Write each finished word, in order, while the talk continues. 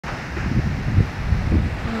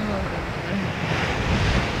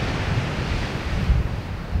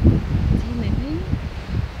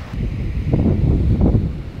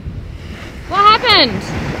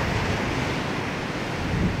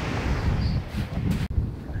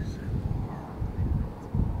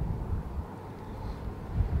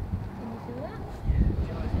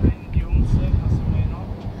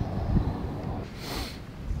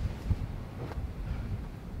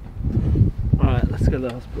to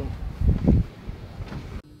the hospital.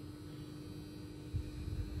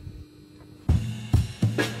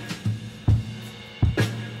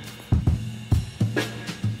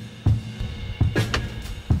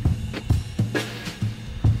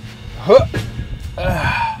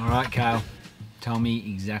 All right, Kale, tell me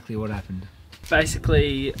exactly what happened.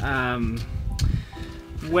 Basically,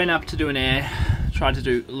 went up to do an air, tried to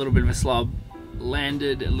do a little bit of a slob,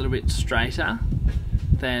 landed a little bit straighter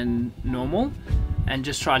than normal, and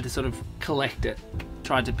just tried to sort of collect it,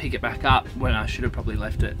 tried to pick it back up when I should have probably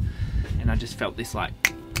left it, and I just felt this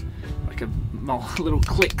like a little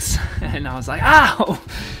clicks, and I was like, ow!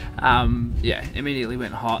 Yeah, immediately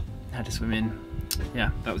went hot, had to swim in.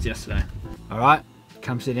 Yeah, that was yesterday. All right,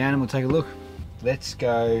 come sit down and we'll take a look. Let's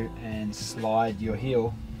go and slide your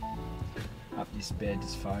heel up this bed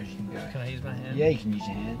as far as you can go. Can I use my hand? Yeah, you can use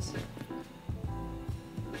your hands.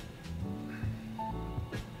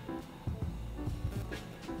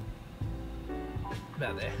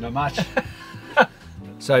 About there. Not much.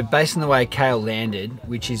 So based on the way Kale landed,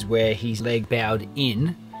 which is where his leg bowed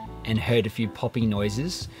in and heard a few popping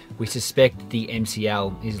noises, we suspect the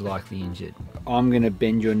MCL is likely injured. I'm gonna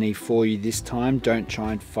bend your knee for you this time. Don't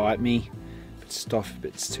try and fight me, but stop if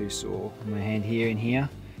it's too sore. My hand here and here,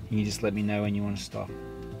 and you just let me know when you want to stop.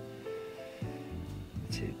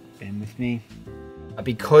 That's it, bend with me.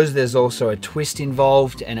 Because there's also a twist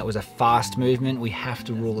involved and it was a fast movement, we have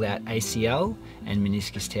to rule out ACL and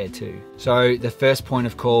meniscus tear too. So the first point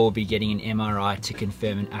of call will be getting an MRI to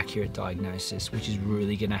confirm an accurate diagnosis, which is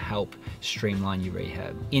really going to help streamline your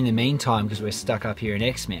rehab. In the meantime, because we're stuck up here in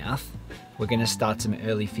Exmouth, we're going to start some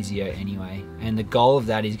early physio anyway. And the goal of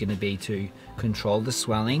that is going to be to control the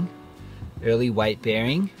swelling, early weight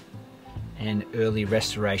bearing, and early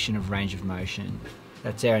restoration of range of motion.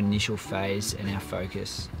 That's our initial phase and our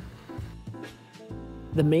focus.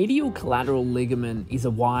 The medial collateral ligament is a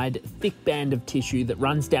wide, thick band of tissue that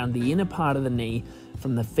runs down the inner part of the knee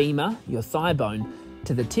from the femur, your thigh bone,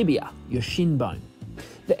 to the tibia, your shin bone.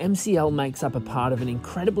 The MCL makes up a part of an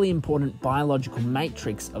incredibly important biological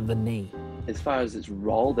matrix of the knee. As far as its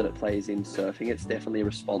role that it plays in surfing, it's definitely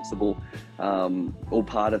responsible, or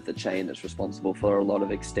part of the chain that's responsible for a lot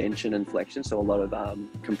of extension and flexion, so a lot of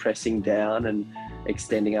compressing down and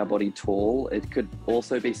extending our body tall. It could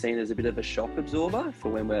also be seen as a bit of a shock absorber for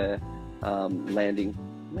when we're landing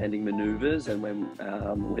maneuvers and when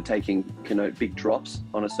we're taking big drops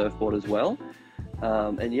on a surfboard as well.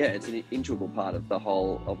 And yeah, it's an integral part of the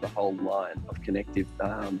whole line of connective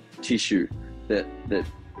tissue that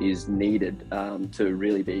is needed to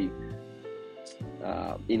really be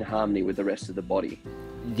in harmony with the rest of the body.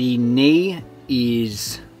 The knee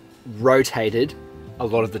is rotated a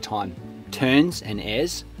lot of the time. Turns and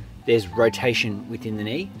airs, there's rotation within the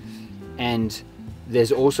knee, and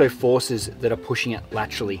there's also forces that are pushing it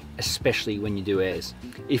laterally, especially when you do airs.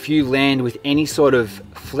 If you land with any sort of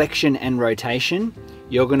flexion and rotation,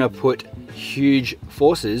 you're gonna put huge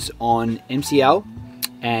forces on MCL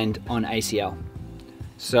and on ACL.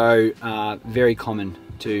 So very common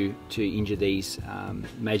to injure these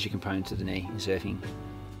major components of the knee in surfing.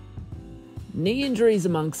 Knee injuries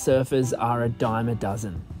amongst surfers are a dime a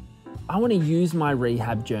dozen. I want to use my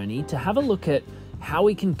rehab journey to have a look at how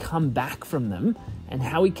we can come back from them and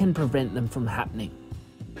how we can prevent them from happening.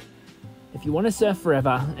 If you want to surf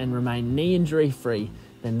forever and remain knee injury free,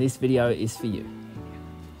 then this video is for you.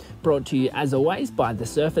 Brought to you as always by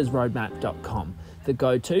thesurfersroadmap.com, the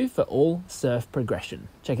go-to for all surf progression.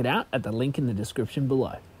 Check it out at the link in the description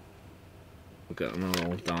below. I've got my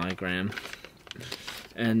little diagram,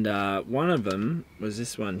 and one of them was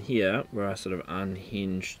this one here where I sort of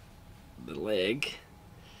unhinged the leg,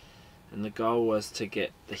 and the goal was to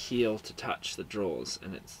get the heel to touch the drawers,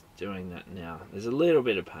 and it's doing that now. There's a little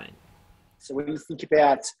bit of pain. So when you think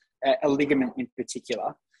about a ligament in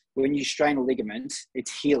particular, when you strain a ligament,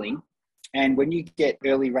 it's healing. And when you get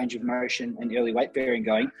early range of motion and early weight bearing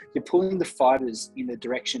going, you're pulling the fibers in the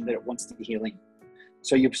direction that it wants to be healing.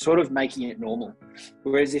 So you're sort of making it normal.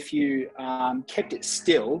 Whereas if you kept it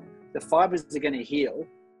still, the fibers are going to heal,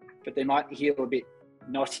 but they might heal a bit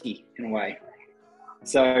knotty in a way.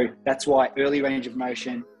 So that's why early range of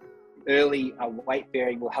motion, early weight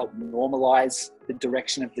bearing will help normalize the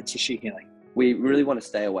direction of the tissue healing. We really want to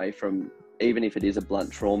stay away from, even if it is a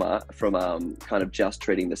blunt trauma, from kind of just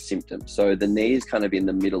treating the symptom. So the knee is kind of in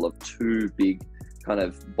the middle of two big kind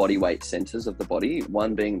of body weight centers of the body,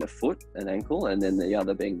 one being the foot and ankle, and then the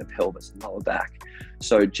other being the pelvis and lower back.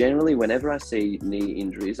 So generally, whenever I see knee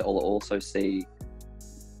injuries, I'll also see,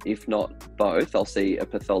 if not both, I'll see a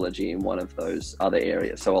pathology in one of those other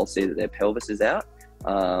areas. So I'll see that their pelvis is out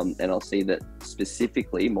and I'll see that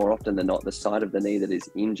specifically, more often than not, the side of the knee that is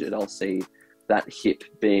injured, I'll see that hip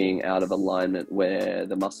being out of alignment, where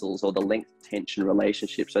the muscles, or the length tension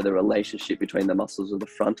relationship, so the relationship between the muscles of the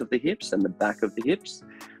front of the hips and the back of the hips,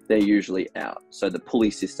 they're usually out. So the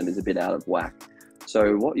pulley system is a bit out of whack.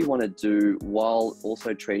 So what you want to do while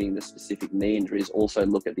also treating the specific knee injury is also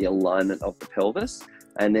look at the alignment of the pelvis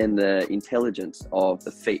and then the intelligence of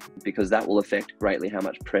the feet, because that will affect greatly how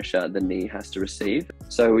much pressure the knee has to receive.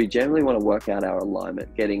 So we generally want to work out our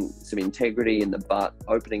alignment, getting some integrity in the butt,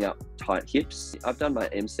 opening up tight hips. I've done my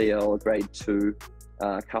MCL grade 2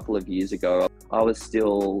 a couple of years ago. I was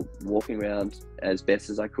still walking around as best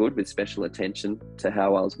as I could with special attention to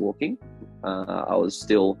how I was walking. I was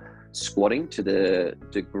still squatting to the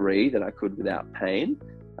degree that I could without pain.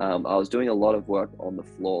 I was doing a lot of work on the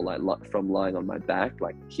floor, like from lying on my back,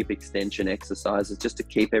 like hip extension exercises, just to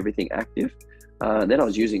keep everything active. Then I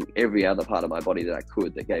was using every other part of my body that I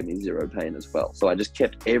could that gave me zero pain as well. So I just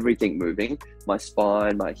kept everything moving, my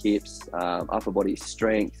spine, my hips, upper body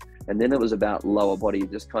strength. And then it was about lower body,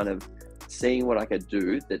 just kind of seeing what I could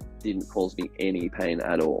do that didn't cause me any pain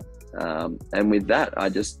at all. And with that,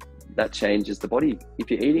 that changes the body. If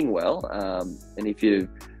you're eating well, and if you've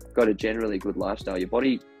got a generally good lifestyle, your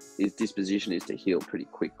body's disposition is to heal pretty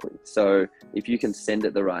quickly. So if you can send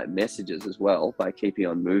it the right messages as well by keeping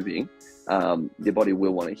on moving, your body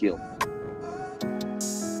will want to heal.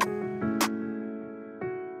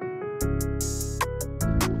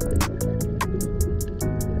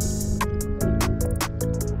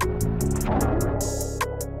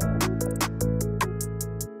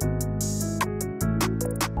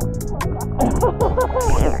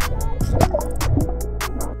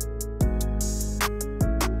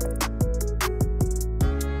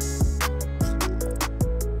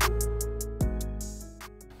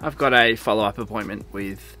 I've got a follow-up appointment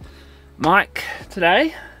with Mike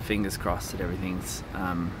today. Fingers crossed that everything's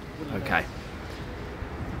okay.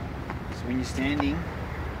 So when you're standing,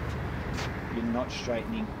 you're not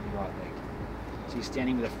straightening the right leg. So you're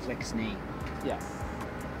standing with a flexed knee. Yeah.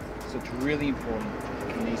 So it's really important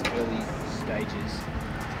in these early stages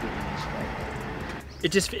to get your knee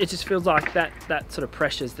straight. It just feels like that sort of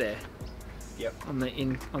pressure's there. Yep. On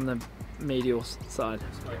the medial side.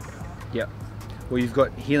 Yep. Well, you've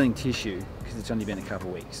got healing tissue because it's only been a couple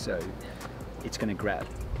of weeks, so it's going to grab.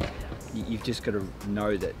 You've just got to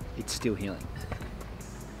know that it's still healing.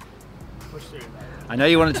 I know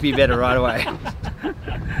you want it to be better right away.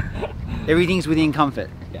 Everything's within comfort.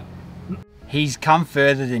 Yeah. He's come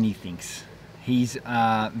further than he thinks. He's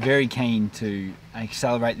very keen to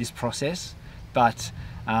accelerate this process, but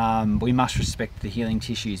we must respect the healing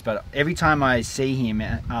tissues. But every time I see him,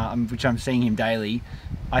 which I'm seeing him daily,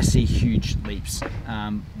 I see huge leaps,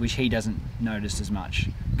 which he doesn't notice as much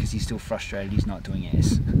because he's still frustrated he's not doing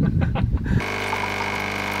S.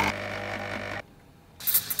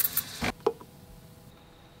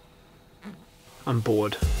 I'm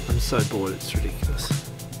bored. I'm so bored, it's ridiculous.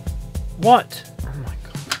 What? Oh my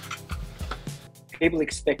God. People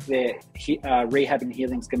expect their rehab and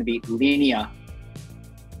healing is going to be linear.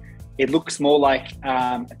 It looks more like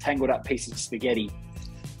a tangled up piece of spaghetti,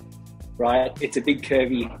 right? It's a big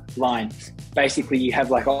curvy line. Basically, you have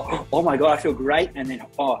like, oh my God, I feel great. And then,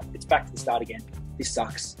 oh, it's back to the start again. This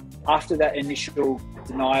sucks. After that initial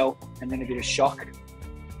denial and then a bit of shock,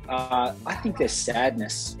 I think there's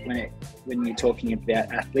sadness when you're talking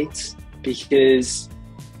about athletes, because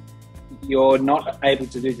you're not able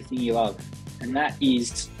to do the thing you love. And that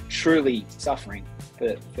is truly suffering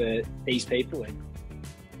for these people.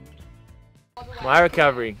 My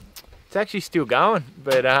recovery, it's actually still going,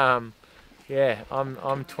 but yeah,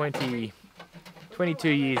 I'm 22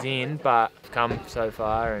 years in, but I've come so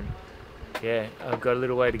far, and yeah, I've got a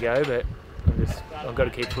little way to go, but I've got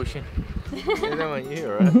to keep pushing. I don't want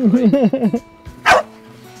you, right?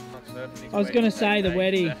 I was going to say the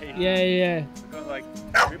wedding. Yeah. I've got like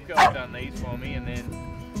Rip Girl's done these for me, and then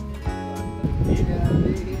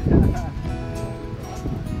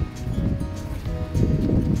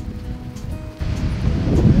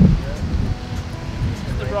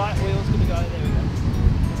The right wheel's going to go, there we go.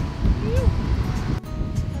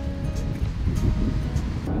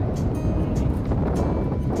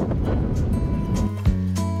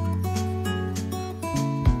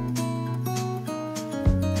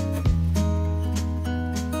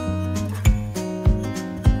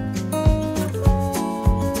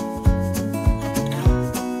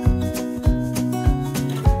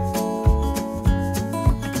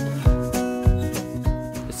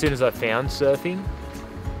 As soon as I found surfing,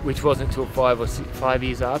 which wasn't until 5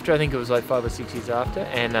 years after, I think it was like 5 or 6 years after,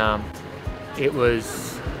 and it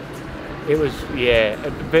was It was, yeah,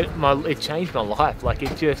 but it changed my life. Like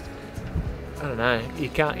it just, I don't know. You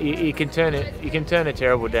can turn a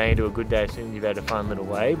terrible day into a good day as soon as you've had a fun little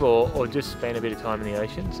wave, or just spend a bit of time in the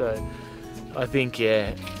ocean. So I think,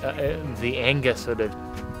 yeah, the anger sort of,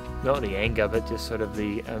 not the anger, but just sort of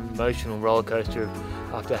the emotional roller coaster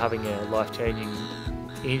after having a life-changing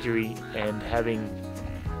injury and having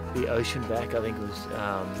the ocean back. I think it was,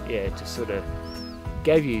 yeah, it just sort of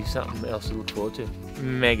gave you something else to look forward to.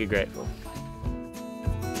 Mega grateful.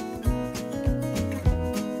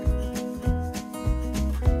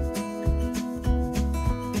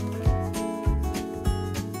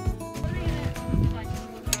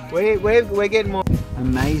 We're getting more.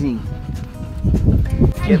 Amazing.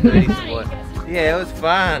 Get ready for what? Yeah, it was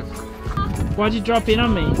fun. Why'd you drop in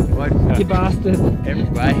on me? What? You bastard.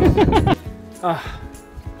 Everybody. Oh,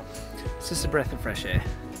 it's just a breath of fresh air.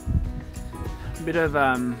 A bit of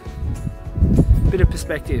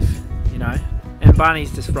perspective, you know. And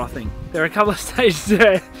Barney's just frothing. There are a couple of stages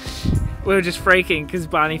there we were just freaking because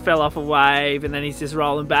Barney fell off a wave, and then he's just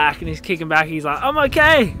rolling back and he's kicking back. He's like, "I'm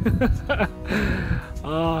okay."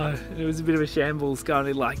 Oh, it was a bit of a shambles going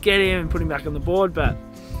to like get him and put him back on the board, but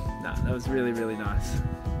no, that was really, really nice.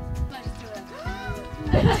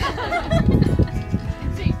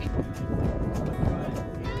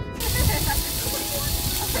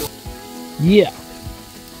 Yeah.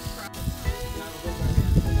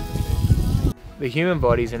 The human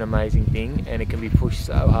body is an amazing thing, and it can be pushed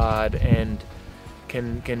so hard and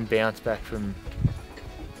can bounce back from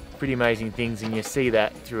pretty amazing things, and you see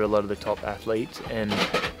that through a lot of the top athletes, and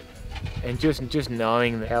just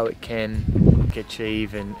knowing how it can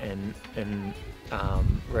achieve and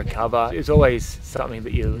recover is always something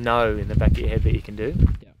that you know in the back of your head that you can do.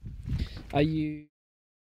 Yeah. Are you?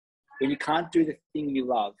 When you can't do the thing you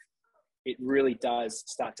love, it really does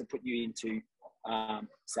start to put you into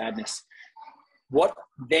sadness. What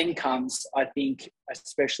then comes, I think,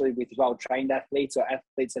 especially with well-trained athletes or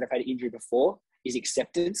athletes that have had injury before, is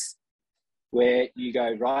acceptance, where you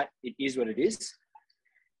go, right, it is what it is.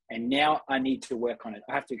 And now I need to work on it.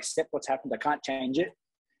 I have to accept what's happened. I can't change it.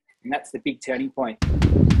 And that's the big turning point.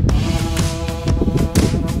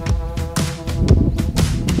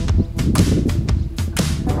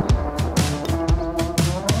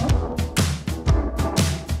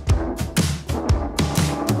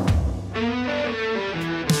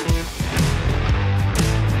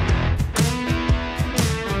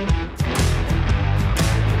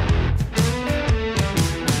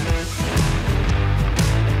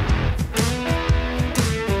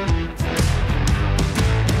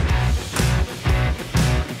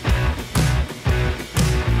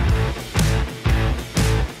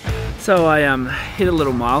 So I hit a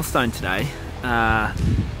little milestone today.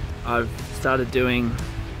 I've started doing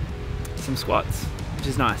some squats, which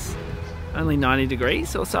is nice. Only 90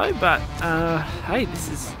 degrees or so, but hey,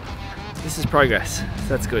 this is progress. So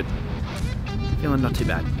that's good. Feeling not too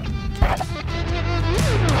bad.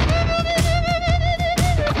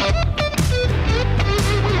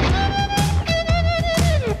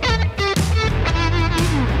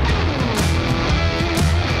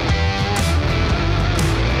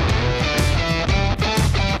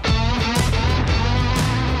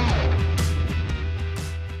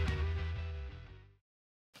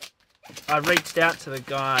 I reached out to the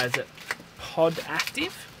guys at Pod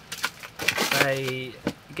Active. They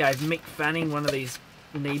gave Mick Fanning one of these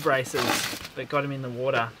knee braces that got him in the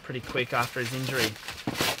water pretty quick after his injury.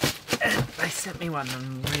 And they sent me one,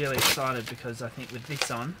 and I'm really excited because I think with this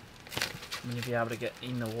on, I'm going to be able to get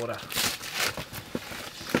in the water.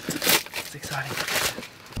 It's exciting.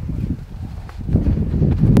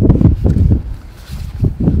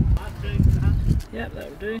 Yeah,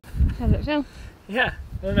 that'll do. How does it feel? Yeah.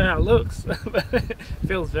 I don't know how it looks, but it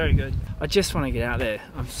feels very good. I just want to get out there.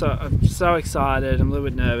 I'm so excited. I'm a little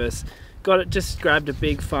bit nervous. Just grabbed a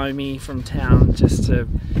big foamy from town just to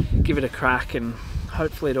give it a crack, and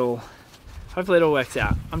hopefully it all works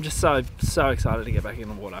out. I'm just so excited to get back in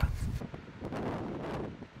the water.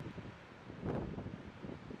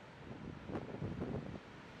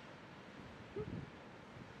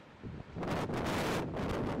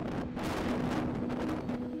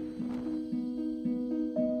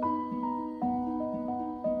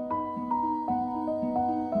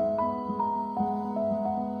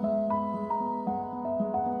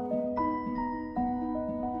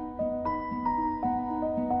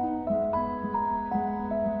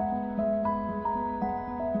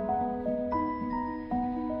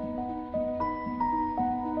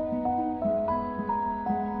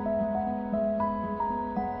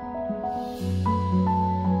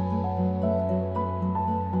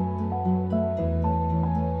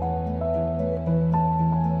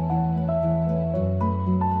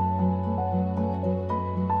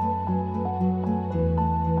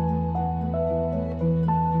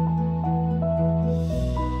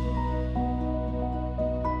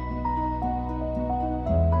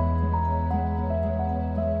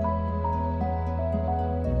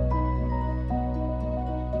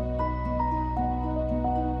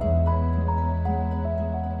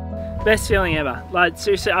 Best feeling ever. Like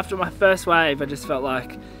seriously, after my first wave, I just felt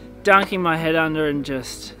like dunking my head under and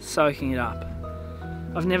just soaking it up.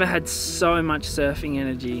 I've never had so much surfing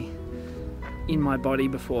energy in my body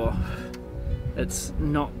before. It's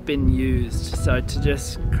not been used. So to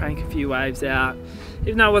just crank a few waves out,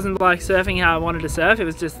 even though it wasn't like surfing how I wanted to surf, it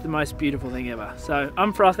was just the most beautiful thing ever. So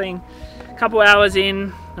I'm frothing. A couple hours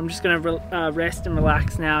in, I'm just gonna rest and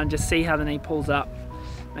relax now and just see how the knee pulls up.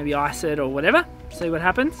 Maybe ice it or whatever, see what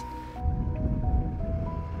happens.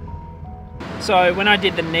 So when I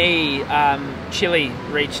did the knee, Chili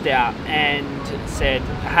reached out and said,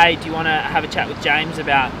 hey, do you want to have a chat with James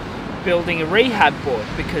about building a rehab board?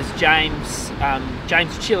 Because James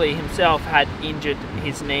Chili himself had injured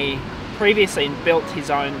his knee previously and built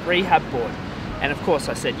his own rehab board. And of course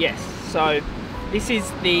I said yes. So this is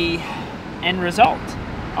the end result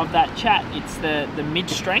of that chat. It's the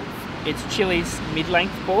mid-strength. It's Chili's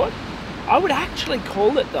mid-length board. I would actually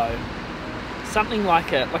call it though something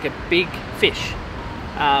like a big fish,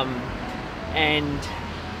 and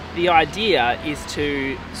the idea is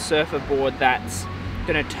to surf a board that's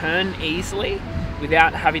going to turn easily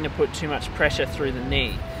without having to put too much pressure through the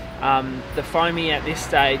knee. The foamy at this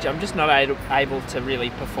stage, I'm just not able to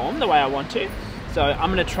really perform the way I want to, so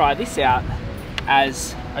I'm going to try this out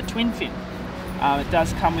as a twin fin. It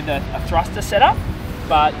does come with a thruster setup,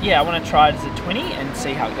 but yeah, I want to try it as a twinny and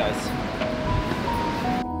see how it goes.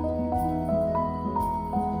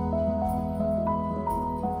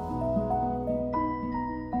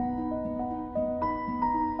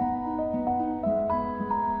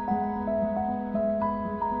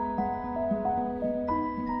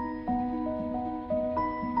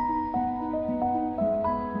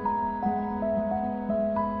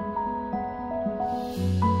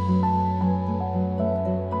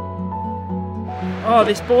 Oh,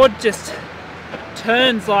 this board just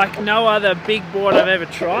turns like no other big board I've ever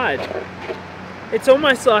tried. It's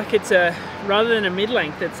almost like it's rather than a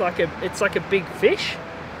mid-length, it's like a big fish,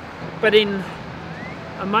 but in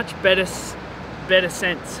a much better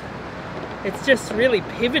sense. It's just really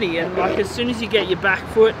pivoty, and like as soon as you get your back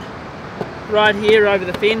foot right here over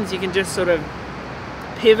the fins, you can just sort of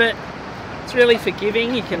pivot. It's really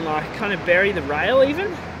forgiving. You can like kind of bury the rail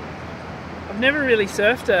even. I've never really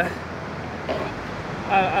surfed a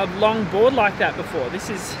long board like that before. This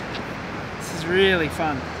is really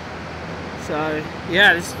fun. So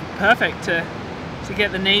yeah, this is perfect to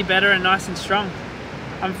get the knee better and nice and strong.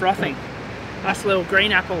 I'm frothing. Nice little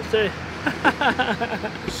green apple too.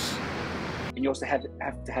 And you also have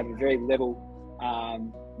to have a very level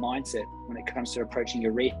mindset when it comes to approaching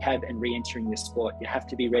your rehab and re-entering the sport. You have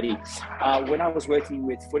to be ready. When I was working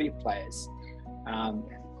with footy players,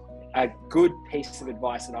 a good piece of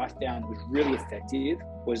advice that I found was really effective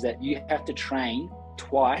was that you have to train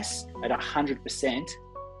twice at 100%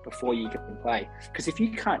 before you can play. Because if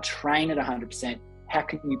you can't train at 100%, how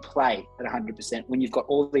can you play at 100% when you've got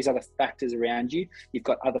all these other factors around you? You've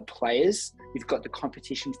got other players, you've got the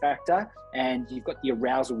competition factor, and you've got the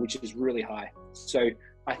arousal, which is really high. So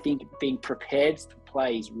I think being prepared to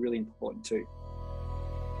play is really important too.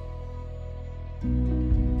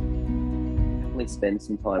 Spend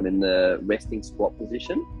some time in the resting squat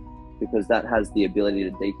position, because that has the ability to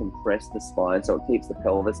decompress the spine, so it keeps the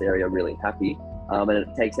pelvis area really happy, and it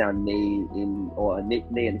takes our knee and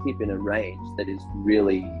hip in a range that is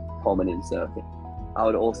really common in surfing. I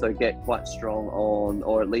would also get quite strong on,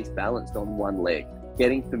 or at least balanced on, one leg.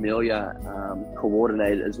 Getting familiar,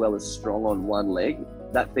 coordinated as well as strong on one leg,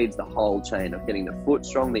 that feeds the whole chain of getting the foot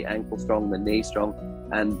strong, the ankle strong, the knee strong,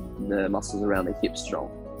 and the muscles around the hips strong.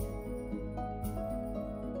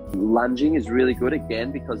 Lunging is really good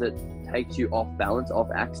again because it takes you off balance, off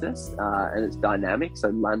axis, and it's dynamic, so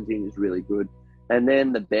lunging is really good. And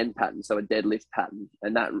then the bend pattern, so a deadlift pattern,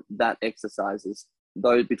 and that exercises,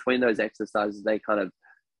 between those exercises, they kind of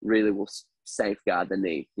really will safeguard the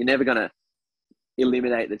knee. You're never going to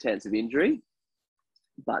eliminate the chance of injury,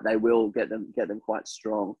 but they will get them quite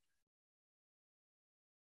strong.